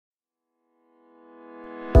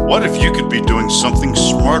What if you could be doing something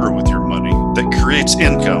smarter with your money that creates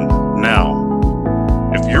income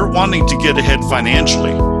now? If you're wanting to get ahead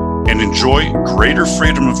financially and enjoy greater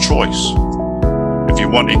freedom of choice, if you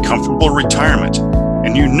want a comfortable retirement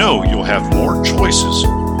and you know you'll have more choices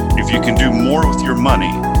if you can do more with your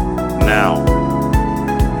money now.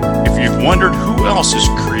 If you've wondered who else is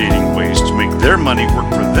creating ways to make their money work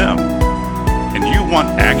for them, and you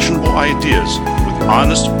want actionable ideas with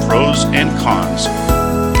honest pros and cons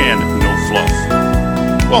and no fluff,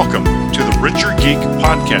 welcome to the Richer Geek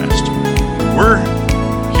Podcast. We're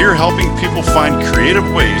here helping people find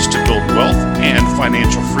creative ways to build wealth and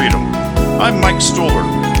financial freedom. I'm Mike Stoller,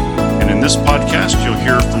 and in this podcast you'll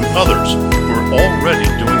hear from others who are already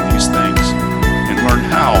doing these things and learn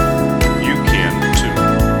how you can too.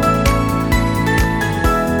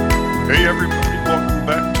 Hey everybody, welcome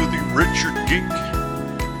back to the Richer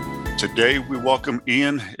Geek. Today we welcome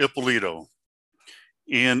Ian Ippolito.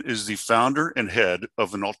 Ian is the founder and head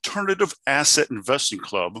of an alternative asset investing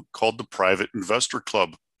club called the Private Investor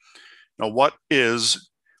Club. Now, what is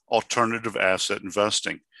alternative asset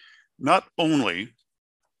investing? Not only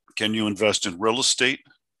can you invest in real estate,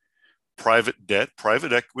 private debt,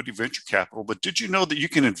 private equity, venture capital, but did you know that you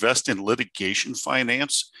can invest in litigation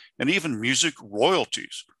finance and even music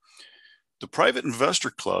royalties? The Private Investor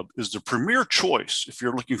Club is the premier choice if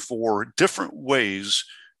you're looking for different ways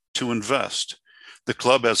to invest. The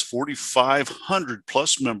club has 4,500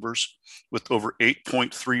 plus members with over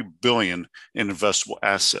 8.3 billion in investable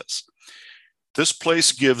assets. This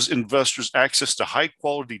place gives investors access to high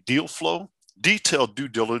quality deal flow, detailed due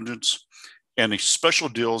diligence, and special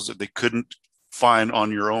deals that they couldn't find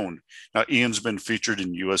on your own. Now, Ian's been featured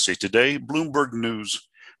in USA Today, Bloomberg News,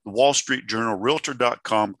 the Wall Street Journal,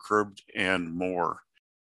 Realtor.com, Curbed, and more.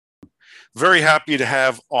 Very happy to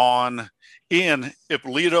have on Ian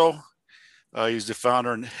Ippolito. He's the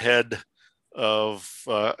founder and head of,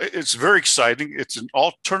 it's very exciting. It's an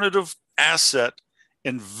alternative asset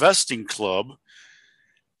investing club,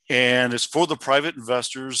 and it's for the private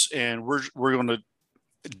investors. And we're going to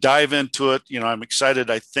dive into it. I'm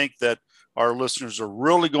excited. I think that our listeners are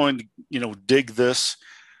really going to, dig this.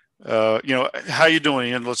 How you doing,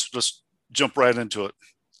 Ian? Let's jump right into it.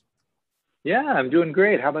 Yeah, I'm doing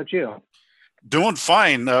great. How about you? Doing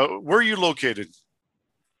fine. Where are you located?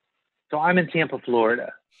 So I'm in Tampa,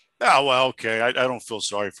 Florida. Oh, well, okay. I don't feel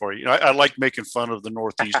sorry for you. I like making fun of the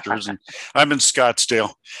Northeasters, and I'm in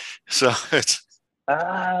Scottsdale. So it's...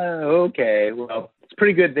 Okay. Well, it's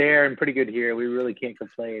pretty good there and pretty good here. We really can't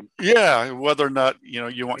complain. Yeah, whether or not,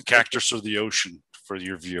 you want cactus or the ocean for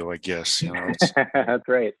your view, I guess. That's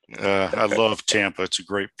right. I love Tampa. It's a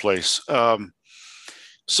great place.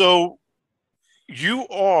 So you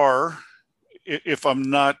are, if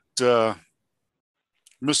I'm not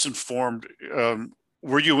misinformed, you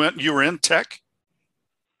were in tech?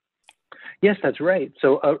 Yes, that's right.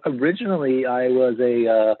 So originally I was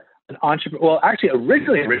an entrepreneur. Well, actually,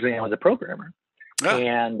 originally I was a programmer,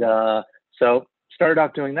 and so started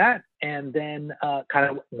off doing that, and then kind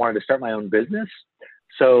of wanted to start my own business.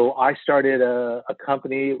 So I started a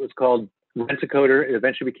company. It was called Rent-A-Coder. It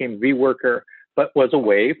eventually became VWorker, but was a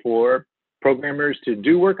way for programmers to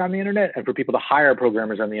do work on the internet and for people to hire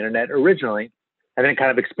programmers on the internet originally. And then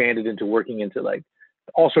kind of expanded into working into like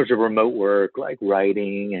all sorts of remote work, like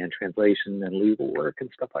writing and translation and legal work and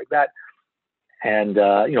stuff like that. And,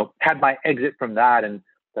 had my exit from that. And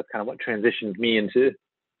that's kind of what transitioned me into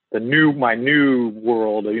my new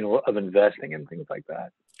world, of investing and things like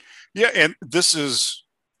that. Yeah. And this is,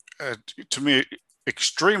 to me,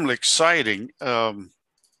 extremely exciting.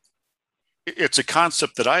 It's a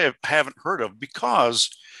concept that I haven't heard of because,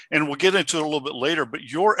 and we'll get into it a little bit later, but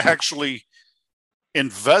you're actually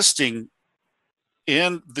investing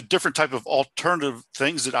in the different type of alternative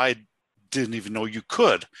things that I didn't even know you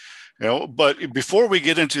could, but before we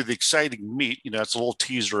get into the exciting meat, it's a little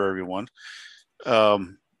teaser, everyone.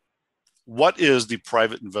 What is the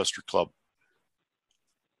Private Investor Club?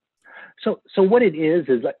 So what it is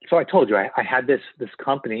so I told you, I had this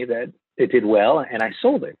company that it did well and I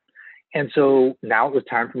sold it. And so now it was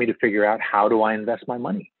time for me to figure out, how do I invest my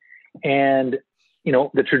money? And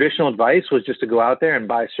the traditional advice was just to go out there and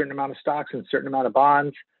buy a certain amount of stocks and a certain amount of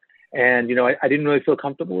bonds. And, I didn't really feel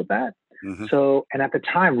comfortable with that. Mm-hmm. So, and at the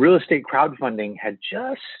time, real estate crowdfunding had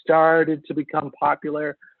just started to become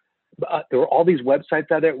popular. There were all these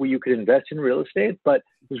websites out there where you could invest in real estate, but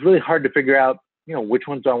it was really hard to figure out, which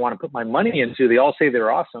ones do I want to put my money into? They all say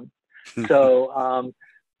they're awesome. So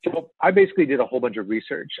I basically did a whole bunch of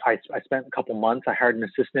research. I spent a couple months, I hired an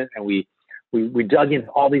assistant, and we dug into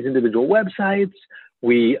all these individual websites.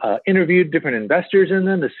 We interviewed different investors in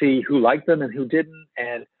them to see who liked them and who didn't.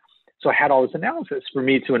 And So I had all this analysis for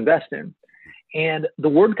me to invest in. And the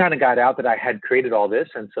word kind of got out that I had created all this.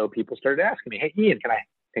 And so people started asking me, hey, Ian, can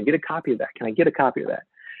I get a copy of that? Can I get a copy of that?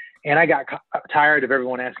 And I got tired of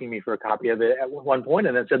everyone asking me for a copy of it at one point,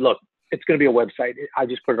 and then said, look, it's going to be a website. I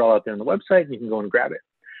just put it all out there on the website and you can go and grab it.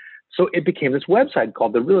 So it became this website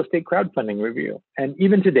called the Real Estate Crowdfunding Review. And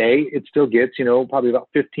even today, it still gets, probably about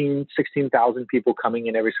 16,000 people coming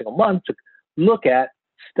in every single month to look at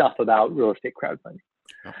stuff about real estate crowdfunding.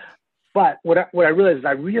 Oh. But what I realized is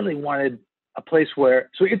I really wanted a place where,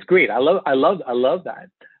 so it's great. I love that.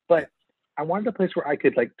 But I wanted a place where I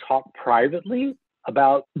could talk privately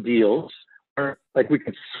about deals, or I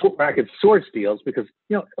could source deals, because,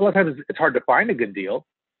 a lot of times it's hard to find a good deal.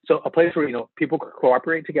 So a place where, people could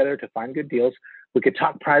cooperate together to find good deals. We could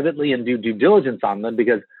talk privately and do due diligence on them,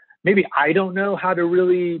 because maybe I don't know how to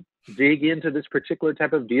really dig into this particular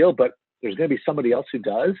type of deal, but there's going to be somebody else who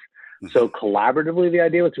does. So collaboratively, the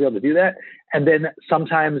idea was to be able to do that. And then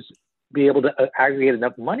sometimes be able to aggregate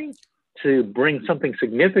enough money to bring something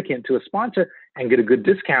significant to a sponsor and get a good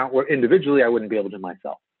discount, where individually I wouldn't be able to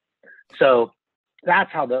myself. So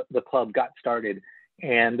that's how the club got started.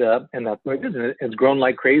 And that's what it is. It's grown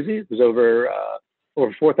like crazy. It was over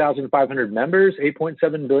 4,500 members,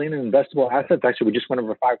 8.7 billion in investable assets. Actually, we just went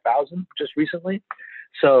over 5,000 just recently.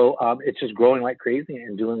 So it's just growing like crazy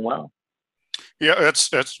and doing well. Yeah, that's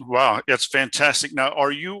wow. It's fantastic. Now,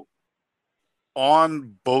 are you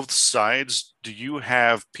on both sides? Do you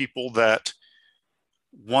have people that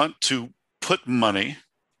want to put money,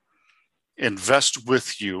 invest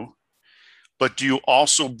with you, but do you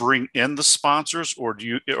also bring in the sponsors, or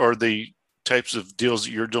are the types of deals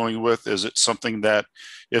that you're doing with, is it something that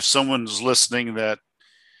if someone's listening that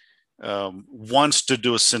wants to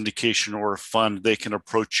do a syndication or a fund, they can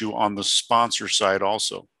approach you on the sponsor side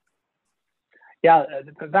also? Yeah,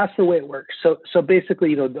 that's the way it works. So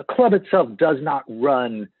basically, the club itself does not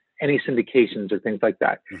run any syndications or things like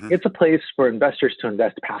that. Mm-hmm. It's a place for investors to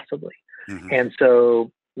invest passively. Mm-hmm. And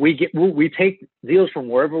so we take deals from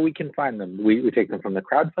wherever we can find them. We take them from the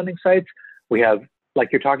crowdfunding sites. We have,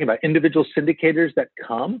 like you're talking about, individual syndicators that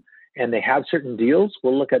come and they have certain deals.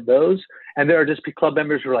 We'll look at those. And there are just club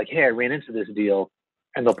members who are like, hey, I ran into this deal,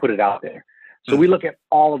 and they'll put it out there. So we look at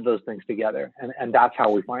all of those things together, and that's how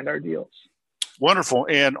we find our deals. Wonderful.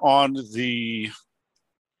 And on the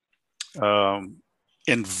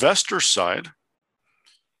investor side,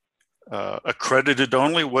 accredited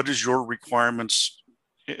only, what is your requirements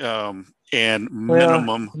and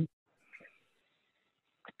minimum?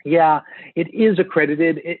 Yeah, it is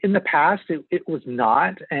accredited. In the past, it was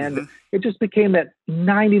not. And it just became that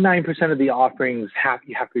 99% of the offerings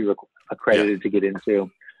you have to be accredited to get into.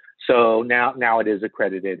 So now it is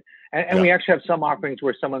accredited. And we actually have some offerings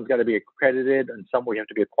where someone's got to be accredited, and some where you have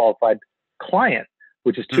to be a qualified client,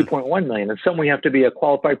 which is 2.1 million. And some we have to be a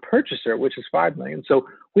qualified purchaser, which is 5 million. So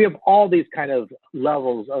we have all these kind of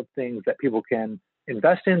levels of things that people can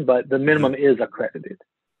invest in, but the minimum is accredited.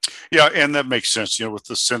 Yeah, and that makes sense. With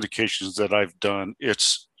the syndications that I've done,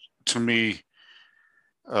 it's, to me,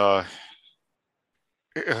 how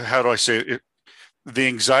do I say it? The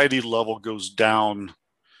anxiety level goes down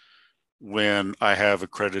when I have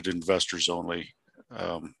accredited investors only.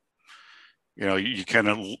 You kind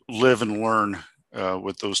of live and learn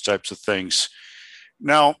with those types of things.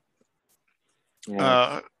 Now,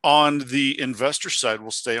 on the investor side,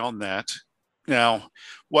 we'll stay on that. Now,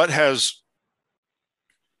 what has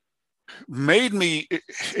made me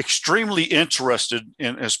extremely interested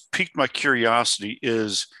and has piqued my curiosity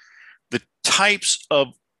is the types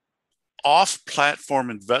of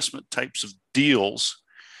off-platform investment types of deals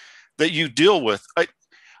that you deal with.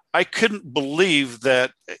 I couldn't believe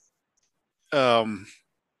that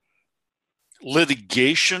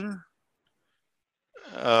litigation,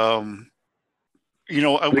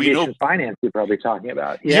 litigation finance you're probably talking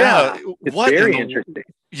about. Yeah, it's very interesting.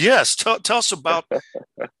 Yes, tell us about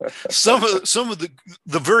some of the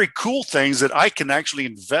very cool things that I can actually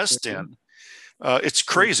invest in. It's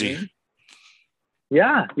crazy.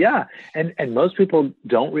 Yeah. And most people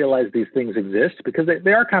don't realize these things exist because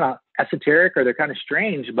they are kind of esoteric, or they're kind of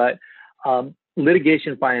strange, but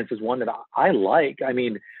litigation finance is one that I like. I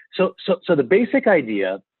mean, so the basic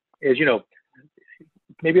idea is,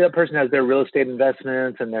 maybe that person has their real estate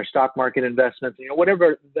investments and their stock market investments,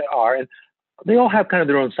 whatever they are, and they all have kind of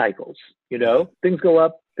their own cycles. Things go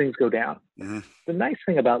up, things go down. Mm-hmm. The nice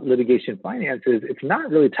thing about litigation finance is it's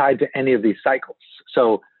not really tied to any of these cycles.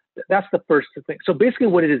 So that's the first thing. So basically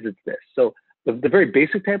what it is this. So the very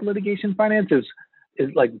basic type of litigation finance is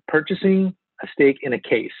like purchasing a stake in a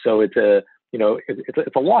case. So it's a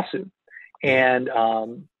lawsuit. And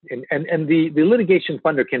the litigation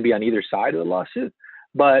funder can be on either side of the lawsuit,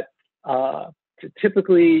 but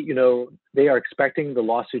typically, they are expecting the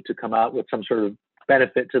lawsuit to come out with some sort of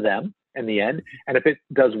benefit to them in the end. And if it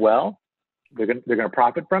does well, they're going to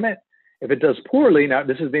profit from it. If it does poorly, now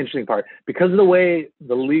this is the interesting part, because of the way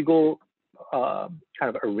the legal kind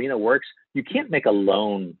of arena works, you can't make a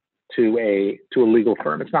loan to a legal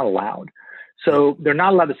firm. It's not allowed. So they're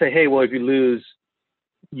not allowed to say, hey, well, if you lose,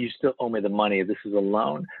 you still owe me the money. This is a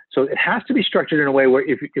loan. So it has to be structured in a way where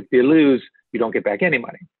if they lose, you don't get back any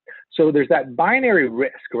money. So there's that binary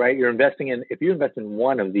risk, right? If you invest in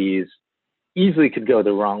one of these, easily could go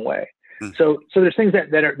the wrong way. So there's things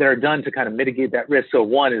that are done to kind of mitigate that risk. So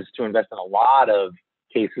one is to invest in a lot of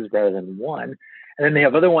cases rather than one. And then they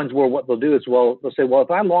have other ones where what they'll do is, they'll say, well,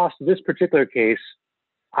 if I lost this particular case,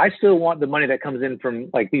 I still want the money that comes in from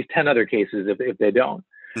like these 10 other cases if they don't.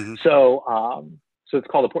 So it's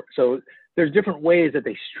called so there's different ways that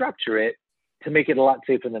they structure it to make it a lot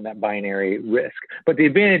safer than that binary risk. But the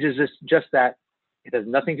advantage is just that it has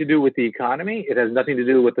nothing to do with the economy. It has nothing to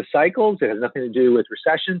do with the cycles. It has nothing to do with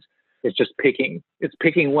recessions. It's just picking. It's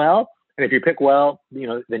picking well. And if you pick well,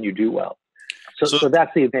 then you do well. So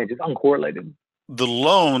that's the advantage. It's uncorrelated. The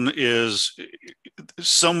loan is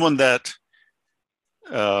someone that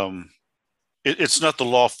it's not the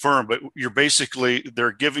law firm, but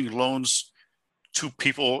they're giving loans to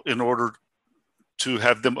people in order to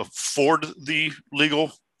have them afford the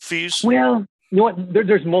legal fees? Well, you know what?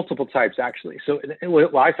 There's multiple types, actually. So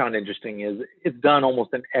what I found interesting is it's done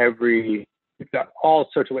almost in you've got all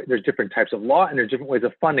sorts of ways. There's different types of law and there's different ways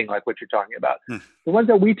of funding, like what you're talking about. The ones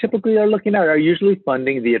that we typically are looking at are usually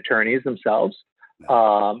funding the attorneys themselves.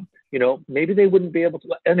 Maybe they wouldn't be able to.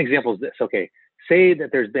 An example is this. Okay, say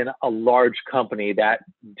that there's been a large company that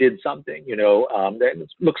did something, that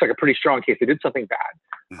looks like a pretty strong case. They did something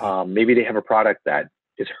bad. Maybe they have a product that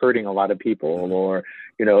is hurting a lot of people, or,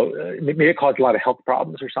 maybe it caused a lot of health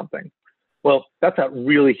problems or something. Well, that's a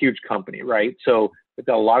really huge company, right? So they've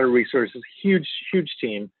got a lot of resources, huge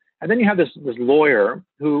team. And then you have this lawyer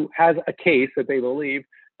who has a case that they believe,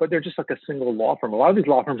 but they're just like a single law firm. A lot of these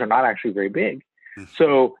law firms are not actually very big.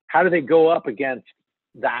 So how do they go up against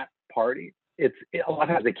that party? A lot of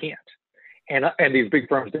times they can't. And these big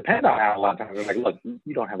firms depend on that a lot of times. They're like, look,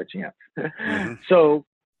 you don't have a chance. So,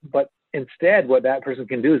 but instead, what that person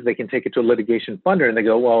can do is they can take it to a litigation funder and they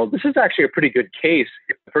go, well, this is actually a pretty good case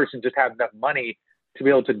if the person just has enough money to be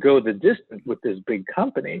able to go the distance with this big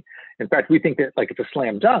company. In fact, we think that like it's a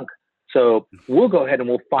slam dunk. So we'll go ahead and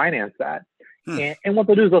we'll finance that. And what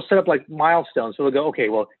they'll do is they'll set up like milestones. So they'll go, okay,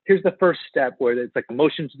 well, here's the first step, where it's like a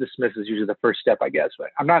motion to dismiss is usually the first step, I guess.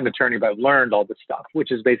 But I'm not an attorney, but I've learned all this stuff,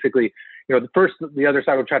 which is basically, the other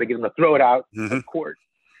side will try to get them to throw it out of court.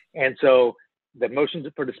 And so the motion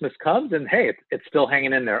for dismiss comes and, hey, it's still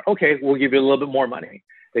hanging in there. Okay, we'll give you a little bit more money.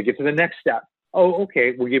 They get to the next step. Oh,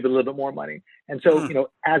 okay, we'll give you a little bit more money. And so,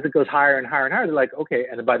 as it goes higher and higher and higher, they're like, okay,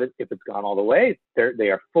 and if it's gone all the way,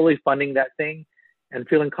 they are fully funding that thing and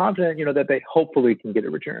feeling confident, that they hopefully can get a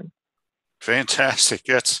return. Fantastic.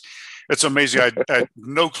 That's amazing. I had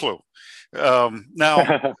no clue.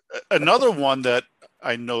 Now, another one that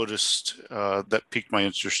I noticed that piqued my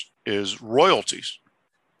interest is royalties.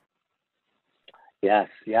 Yes.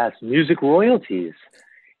 Music royalties.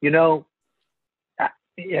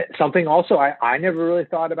 Something also I never really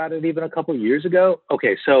thought about it even a couple of years ago.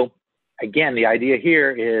 Okay, so again, the idea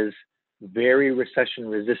here is very recession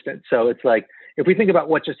resistant. So it's like, if we think about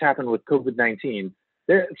what just happened with COVID-19,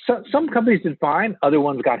 some companies did fine, other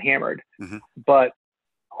ones got hammered. But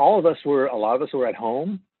a lot of us were at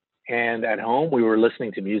home, and at home we were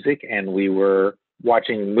listening to music and we were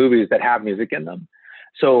watching movies that have music in them.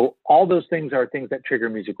 So all those things are things that trigger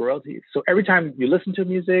music royalties. So every time you listen to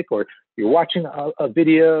music or you're watching a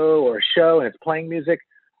video or a show and it's playing music,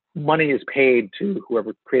 money is paid to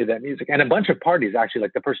whoever created that music. And a bunch of parties, actually,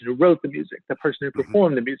 like the person who wrote the music, the person who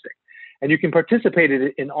performed the music. And you can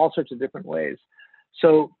participate in all sorts of different ways.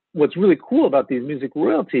 So what's really cool about these music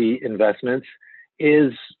royalty investments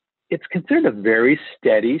is it's considered a very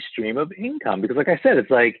steady stream of income. Because like I said,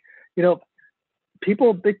 it's like,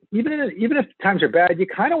 people, even if times are bad, you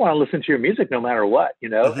kind of want to listen to your music no matter what,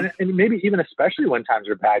 and maybe even especially when times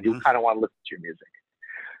are bad, you kind of want to listen to your music.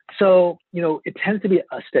 So, it tends to be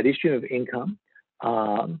a steady stream of income.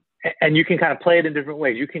 And you can kind of play it in different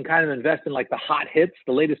ways. You can kind of invest in like the hot hits,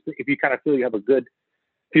 the latest, if you kind of feel you have a good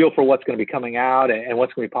feel for what's going to be coming out and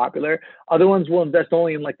what's going to be popular. Other ones will invest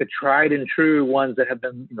only in like the tried and true ones that have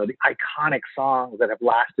been, the iconic songs that have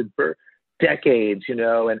lasted for decades,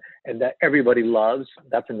 and that everybody loves.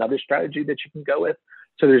 That's another strategy that you can go with.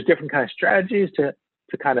 So there's different kind of strategies to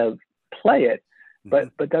kind of play it,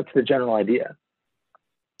 but that's the general idea.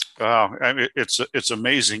 Wow, I mean, it's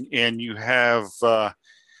amazing, and you have,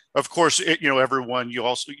 of course, everyone. You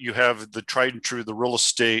have the tried and true, the real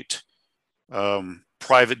estate,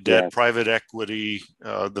 private debt, private equity,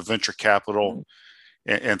 the venture capital,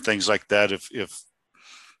 and things like that. If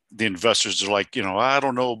the investors are like, I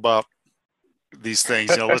don't know about these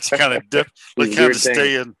things, let's kind of dip, let's kind of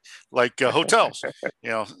stay in like hotels,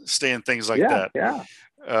 stay in things like that.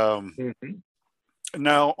 Yeah.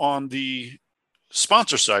 Now on the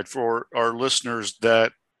sponsor side, for our listeners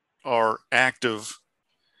that are active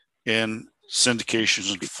in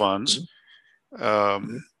syndications and funds,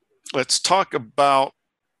 let's talk about,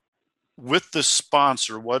 with the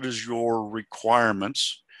sponsor, what is your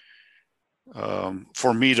requirements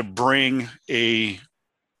for me to bring a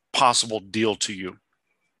possible deal to you?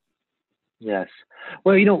 Yes.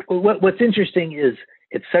 Well, what's interesting is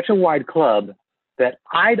it's such a wide club that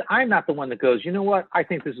I'm not the one that goes, you know what, I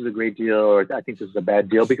think this is a great deal, or I think this is a bad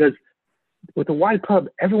deal, because with a wide club,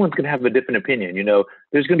 everyone's going to have a different opinion.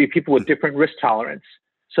 There's going to be people with different risk tolerance.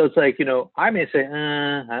 So it's like, I may say,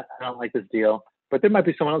 I don't like this deal, but there might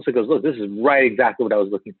be someone else that goes, look, this is right exactly what I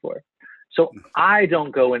was looking for. So I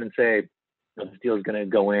don't go in and say, this deal is going to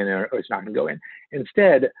go in or it's not going to go in.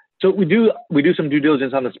 Instead, so we do some due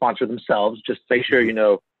diligence on the sponsor themselves, just to make sure,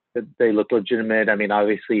 that they look legitimate. I mean,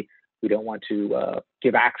 obviously, we don't want to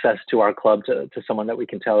give access to our club to someone that we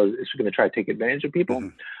can tell is going to try to take advantage of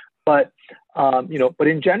people. But, but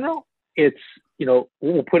in general, it's,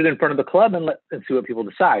 we'll put it in front of the club and see what people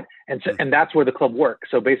decide. And so, and that's where the club works.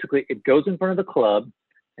 So basically it goes in front of the club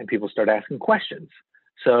and people start asking questions.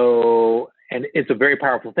 So, and it's a very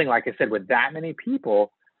powerful thing. Like I said, with that many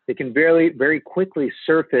people, they can very, very quickly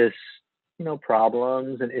surface,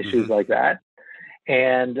 problems and issues like that.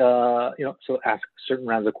 And, so ask certain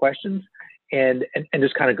rounds of questions and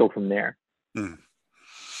just kind of go from there.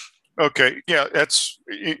 Okay. Yeah. That's,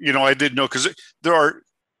 I did know, because there are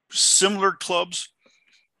similar clubs,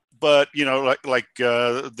 but,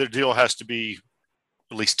 the deal has to be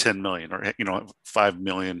at least 10 million or, 5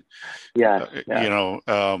 million. Yeah.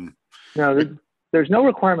 No, there's no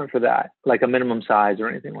requirement for that, like a minimum size or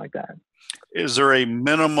anything like that. Is there a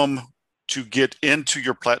minimum to get into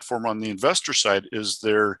your platform on the investor side? Is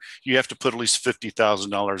there, you have to put at least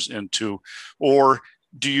 $50,000 into, or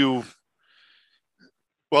do you,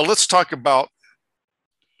 well, let's talk about,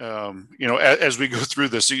 as we go through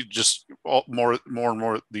this, you just more and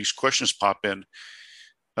more these questions pop in.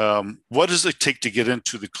 What does it take to get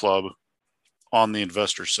into the club on the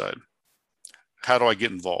investor side? How do I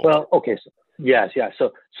get involved? Well, okay. So, yes. Yeah.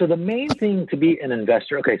 So the main thing to be an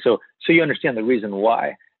investor, okay. So you understand the reason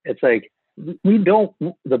why. It's like,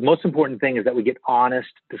 the most important thing is that we get honest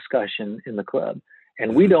discussion in the club,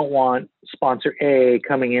 and we don't want sponsor A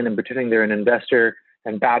coming in and pretending they're an investor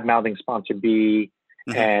and bad mouthing sponsor B,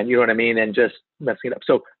 and you know what I mean? And just messing it up.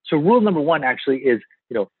 So rule number one actually is,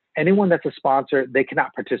 anyone that's a sponsor, they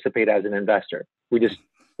cannot participate as an investor. We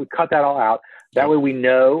cut that all out. That way we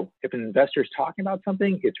know if an investor is talking about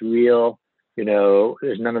something, it's real.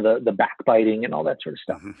 There's none of the backbiting and all that sort of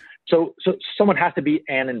stuff. So someone has to be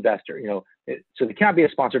an investor, so they can't be a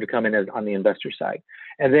sponsor to come in on the investor side.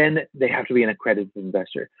 And then they have to be an accredited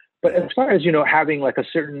investor. But as far as, having like a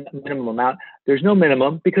certain minimum amount, there's no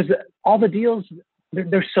minimum, because all the deals,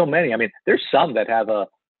 there's so many. I mean, there's some that have a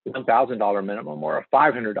 $1,000 minimum or a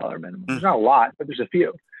 $500 minimum. There's not a lot, but there's a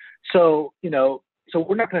few. So, so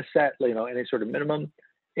we're not going to set, any sort of minimum.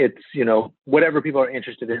 It's, whatever people are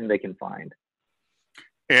interested in, they can find.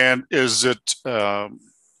 And is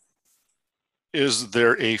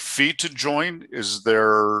there a fee to join? Is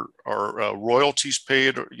there royalties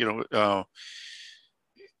paid? Or,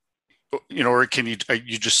 or can you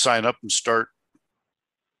just sign up and start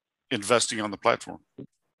investing on the platform?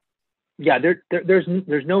 Yeah, there's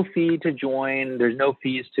no fee to join. There's no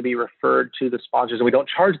fees to be referred to the sponsors, and we don't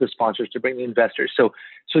charge the sponsors to bring the investors. So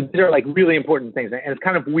these are like really important things, and it's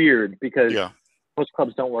kind of weird because most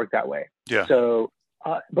clubs don't work that way. Yeah. So,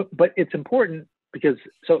 but it's important because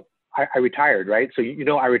I retired, right? So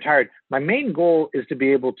I retired. My main goal is to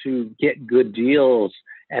be able to get good deals,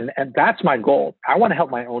 and that's my goal. I want to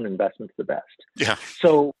help my own investments the best. Yeah.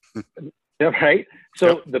 So. Right.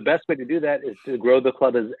 So the best way to do that is to grow the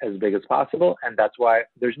club as big as possible. And that's why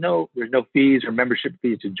there's no fees or membership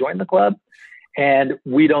fees to join the club. And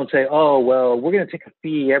we don't say, oh, well, we're going to take a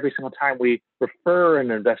fee every single time we refer an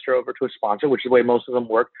investor over to a sponsor, which is the way most of them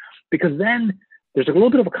work, because then there's a little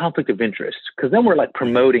bit of a conflict of interest, because then we're like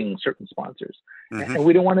promoting certain sponsors. And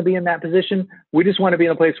we don't want to be in that position. We just want to be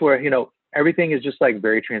in a place where, everything is just like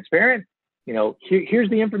very transparent. Here's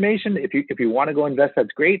the information. If you want to go invest,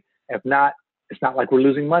 that's great. If not, it's not like we're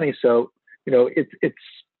losing money. So,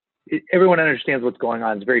 everyone understands what's going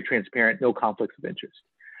on. It's very transparent, no conflicts of interest.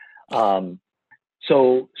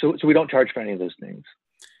 So we don't charge for any of those things.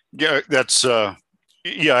 Yeah, that's I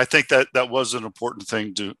think that was an important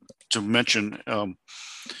thing to mention.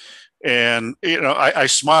 And I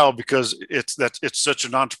smile because it's such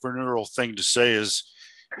an entrepreneurial thing to say is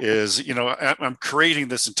I'm creating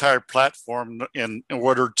this entire platform in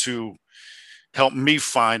order to help me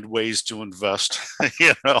find ways to invest.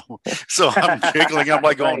 So I'm giggling. I'm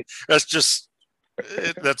like going, that's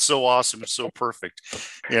so awesome. It's so perfect.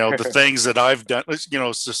 The things that I've done.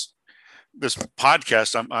 It's just this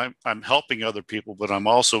podcast. I'm helping other people, but I'm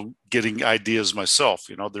also getting ideas myself.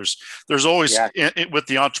 There's always with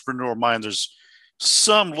the entrepreneurial mind. There's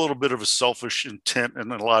some little bit of a selfish intent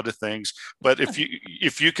in a lot of things, but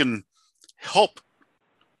if you can help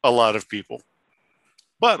a lot of people,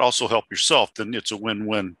 but also help yourself, then it's a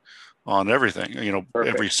win-win on everything.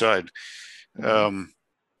 Perfect. Every side.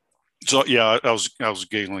 So yeah, I was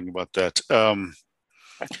giggling about that.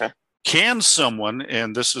 Can someone,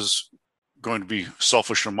 and this is going to be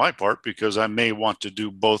selfish on my part because I may want to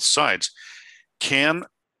do both sides. Can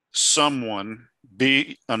someone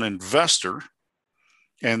be an investor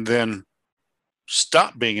and then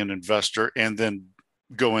stop being an investor and then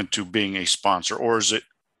go into being a sponsor, or is it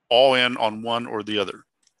all in on one or the other?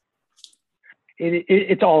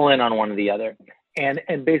 It's all in on one or the other, and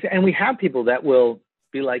basically, and we have people that will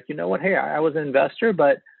be like, you know what, hey, I was an investor,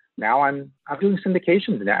 but now I'm doing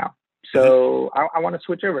syndications now, so I want to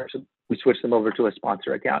switch over. So we switch them over to a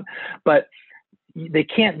sponsor account, but they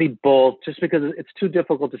can't be both just because it's too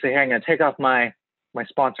difficult to say, hey, I'm going to take off my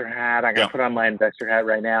sponsor hat. I'm going to put on my investor hat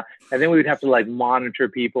right now. And then we would have to like monitor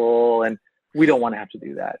people, and we don't want to have to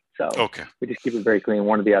do that. So we just keep it very clean,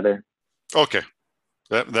 one or the other. Okay.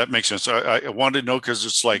 That makes sense. I wanted to know because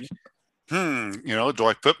it's like, do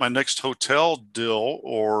I put my next hotel deal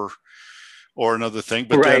or another thing?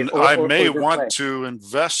 But then I may want to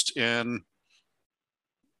invest in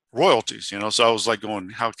royalties, so I was like going,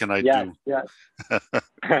 how can I do? Yeah.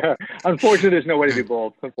 Unfortunately, there's no way to do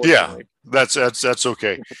both. Yeah, that's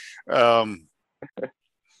okay.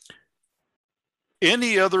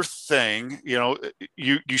 Any other thing,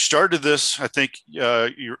 you started this, I think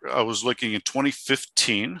I was looking in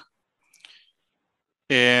 2015,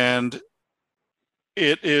 and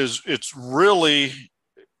it's really,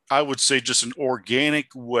 I would say, just an organic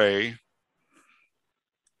way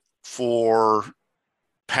for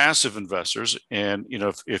passive investors. And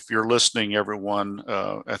if you're listening, everyone,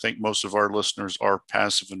 I think most of our listeners are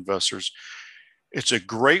passive investors. It's a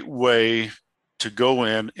great way to go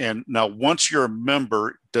in, and now once you're a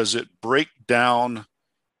member, does it break down,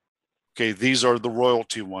 okay, these are the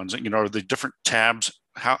royalty ones, are the different tabs,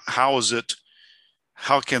 how is it,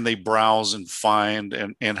 how can they browse and find,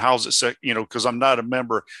 and how's it set, because I'm not a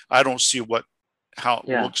member, I don't see how it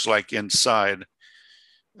looks like inside.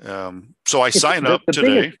 So I sign up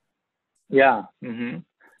today. The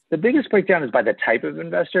biggest breakdown is by the type of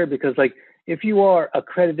investor, because like if you are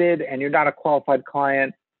accredited and you're not a qualified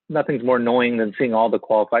client, nothing's more annoying than seeing all the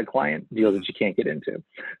qualified client deals that you can't get into.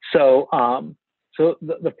 So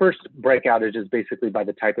the first breakout is just basically by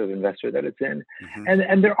the type of investor that it's in.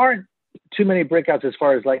 And there aren't too many breakouts as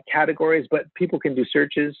far as like categories, but people can do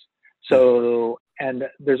searches. So, and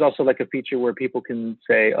there's also like a feature where people can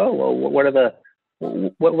say, oh, well, what are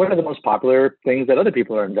the most popular things that other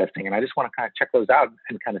people are investing in? I just want to kind of check those out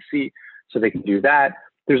and kind of see, so they can do that.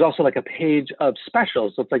 There's also like a page of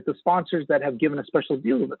specials. So it's like the sponsors that have given a special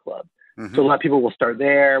deal to the club. So a lot of people will start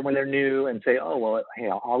there when they're new and say, oh, well, hey,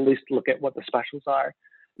 I'll at least look at what the specials are.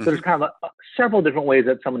 So there's kind of several different ways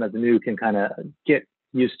that someone that's new can kind of get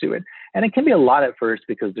used to it. And it can be a lot at first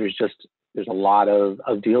because there's a lot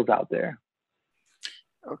of deals out there.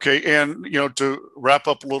 Okay. And, to wrap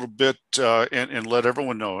up a little bit and let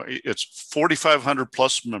everyone know, it's 4,500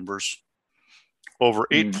 plus members, over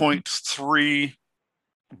 8.3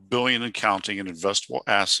 billion and counting in investable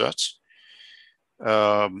assets.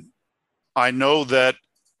 I know that,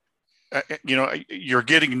 you're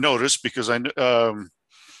getting noticed because I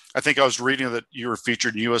think I was reading that you were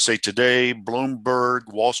featured in USA Today, Bloomberg,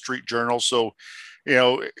 Wall Street Journal. So,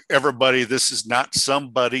 everybody, this is not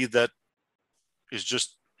somebody that is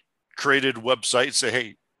just created a website and say,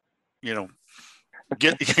 hey,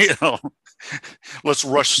 let's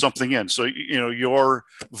rush something in. So, you're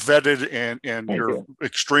vetted and you're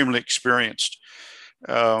extremely experienced.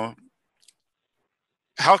 How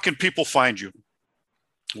can people find you?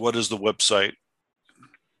 What is the website?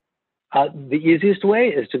 The easiest way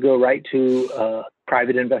is to go right to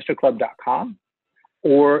privateinvestorclub.com.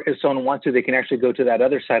 or if someone wants to, they can actually go to that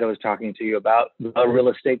other site I was talking to you about,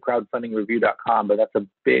 realestateCrowdfundingReview.com, but that's a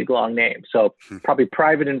big, long name. So probably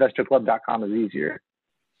privateinvestorclub.com is easier.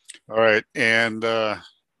 All right. And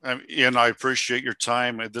Ian, I appreciate your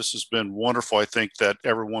time. This has been wonderful. I think that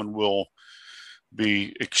everyone will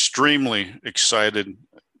be extremely excited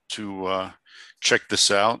to check this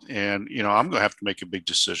out. And, I'm going to have to make a big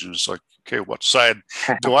decision. It's like, okay, what side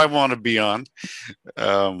do I want to be on?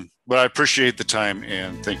 But I appreciate the time,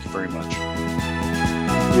 and thank you very much.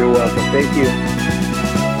 You're welcome. Thank you.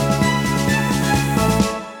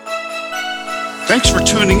 Thanks for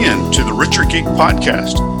tuning in to the Richer Geek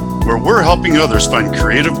Podcast, where we're helping others find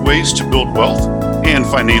creative ways to build wealth and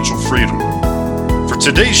financial freedom. For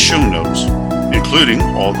today's show notes, including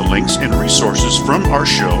all the links and resources from our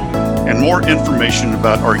show and more information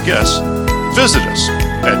about our guests, visit us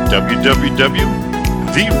at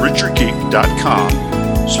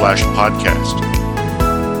www.therichergeek.com/podcast.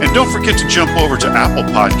 And don't forget to jump over to Apple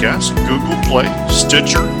Podcasts, Google Play,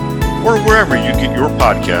 Stitcher, or wherever you get your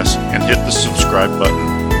podcasts and hit the subscribe button.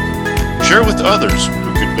 Share with others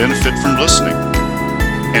who could benefit from listening.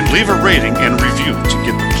 And leave a rating and review to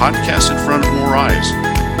get the podcast in front of more eyes.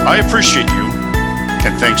 I appreciate you,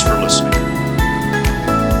 and thanks for listening.